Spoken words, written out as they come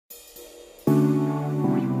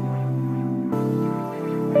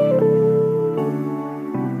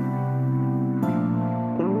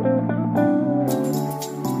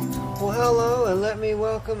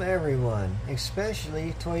Welcome everyone,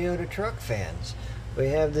 especially Toyota truck fans. We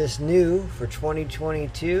have this new for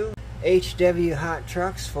 2022 HW Hot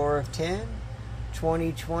Trucks 4 of 10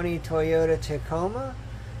 2020 Toyota Tacoma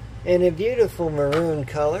in a beautiful maroon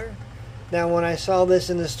color. Now when I saw this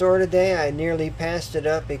in the store today, I nearly passed it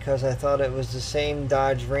up because I thought it was the same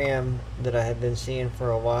Dodge Ram that I had been seeing for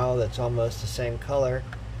a while that's almost the same color.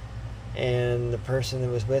 And the person that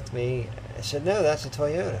was with me said, no, that's a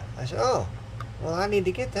Toyota. I said, oh, well, I need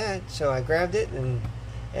to get that. So I grabbed it, and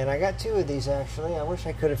I got two of these actually. I wish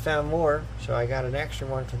I could have found more, so I got an extra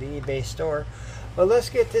one for the eBay store. But let's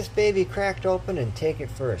get this baby cracked open and take it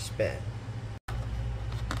for a spin.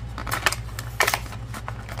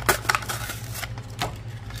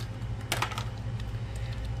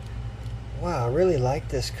 Wow, I really like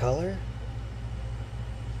this color.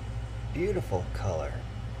 Beautiful color.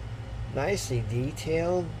 Nicely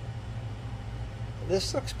detailed.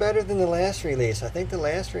 This looks better than the last release. I think the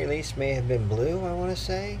last release may have been blue, I want to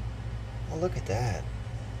say. Oh, look at that.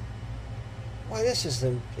 Why, it's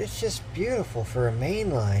just beautiful for a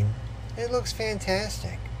mainline. It looks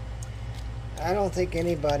fantastic. I don't think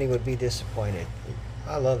anybody would be disappointed.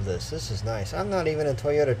 I love this. This is nice. I'm not even a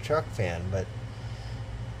Toyota truck fan, but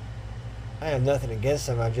I have nothing against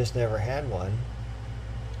them. I've just never had one.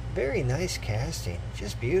 Very nice casting.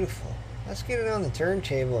 Just beautiful. Let's get it on the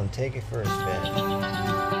turntable and take it for a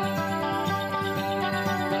spin.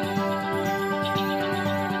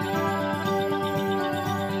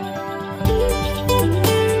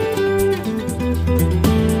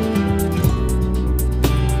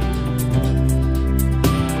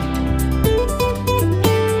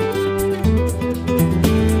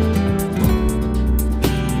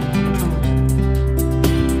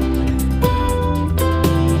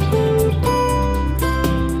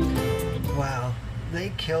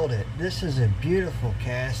 Killed it. This is a beautiful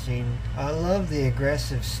casting. I love the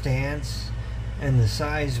aggressive stance and the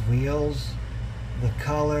size wheels, the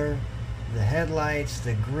color, the headlights,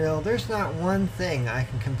 the grille. There's not one thing I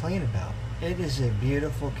can complain about. It is a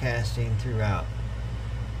beautiful casting throughout.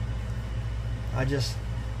 I'm just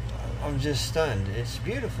stunned. It's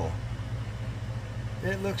beautiful.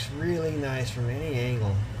 It looks really nice from any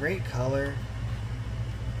angle. Great color.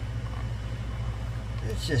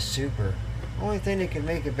 It's just super. Only thing that could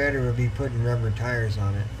make it better would be putting rubber tires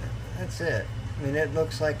on it. That's it. I mean, it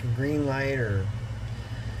looks like a green light or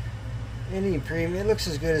any premium. It looks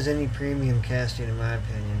as good as any premium casting in my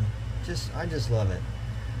opinion. I just love it.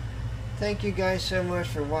 Thank you guys so much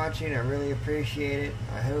for watching. I really appreciate it.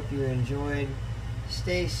 I hope you enjoyed.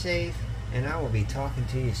 Stay safe, and I will be talking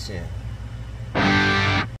to you soon.